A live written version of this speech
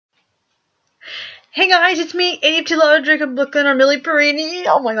Hey guys, it's me, AFT Jacob Brooklyn or Millie Perini.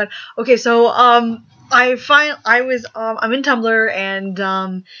 Oh my god. Okay, so I'm in Tumblr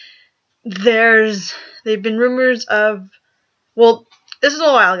and they've been rumors of, well, this is a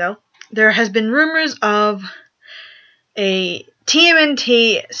while ago. There has been rumors of a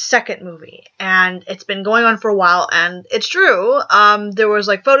TMNT second movie, and it's been going on for a while, and it's true. There was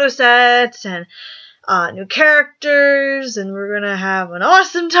like photo sets and new characters, and we're gonna have an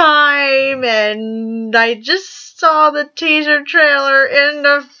awesome time, and I just saw the teaser trailer in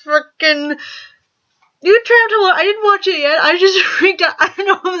the frickin' new trailer. I didn't watch it yet. I just freaked out. I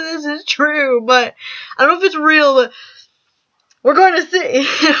don't know if this is true, but I don't know if it's real, but we're going to see.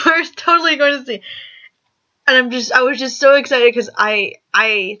 We're totally going to see. And I was just so excited because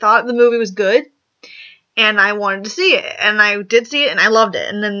I thought the movie was good, and I wanted to see it, and I did see it, and I loved it,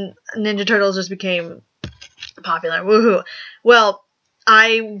 and then Ninja Turtles just became popular. Woohoo! Well,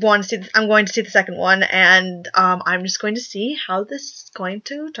 I'm going to see the second one, and I'm just going to see how this is going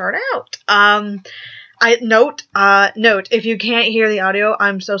to turn out. Note, if you can't hear the audio,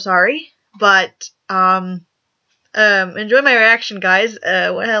 I'm so sorry, but enjoy my reaction, guys.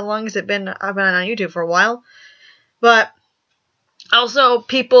 How long has it been? I've been on YouTube for a while, but also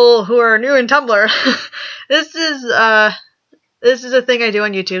people who are new in Tumblr, this is a thing I do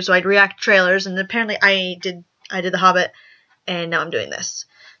on YouTube. So I'd react to trailers, and apparently I did The Hobbit, and now I'm doing this.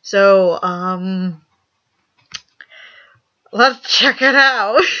 So let's check it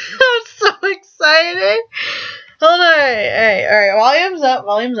out. I'm so excited. Hold on, alright,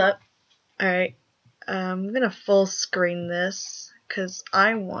 volume's up. Alright, I'm gonna full screen this because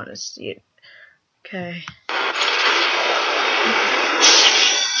I want to see it. Okay.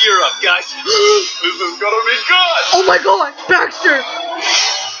 Gear up, guys. This is gonna be good. Oh my god, Baxter!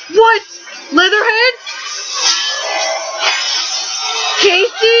 What? Leatherhead?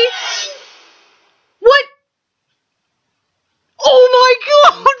 Casey? What? Oh my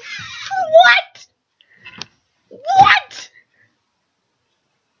god! What? What?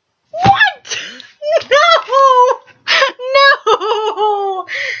 What? No! No!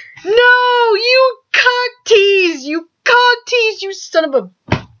 No! You cock tease! You cock tease! You son of a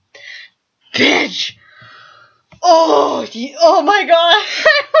bitch! Oh! Oh my god!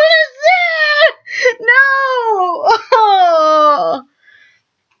 I wanna see it! No! Oh!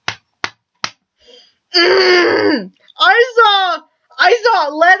 I saw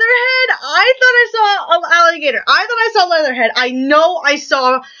Leatherhead. I thought I saw an alligator. I thought I saw Leatherhead. I know I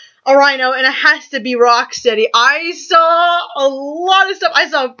saw a rhino, and it has to be Rocksteady. I saw a lot of stuff. I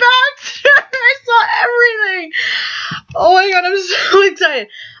saw Baxter. I saw everything. Oh my god, I'm so excited.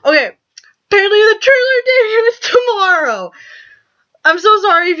 Okay, apparently the trailer debut is tomorrow. I'm so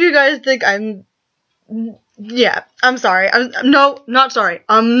sorry if you guys think I'm... Yeah, I'm sorry. No, not sorry.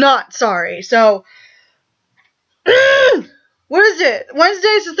 I'm not sorry. So... What is it?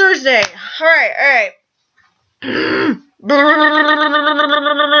 Wednesday to Thursday. Alright. I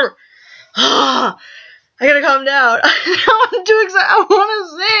gotta calm down. I'm too excited. I wanna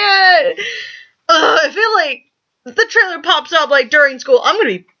see it. I feel like if the trailer pops up like during school, I'm gonna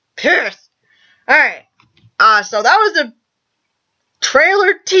be pissed. Alright. So that was the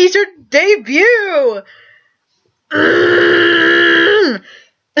trailer teaser debut.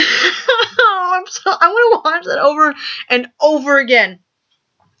 I'm gonna watch that over and over again.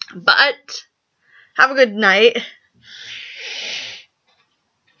 But have a good night.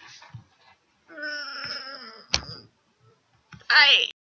 Bye.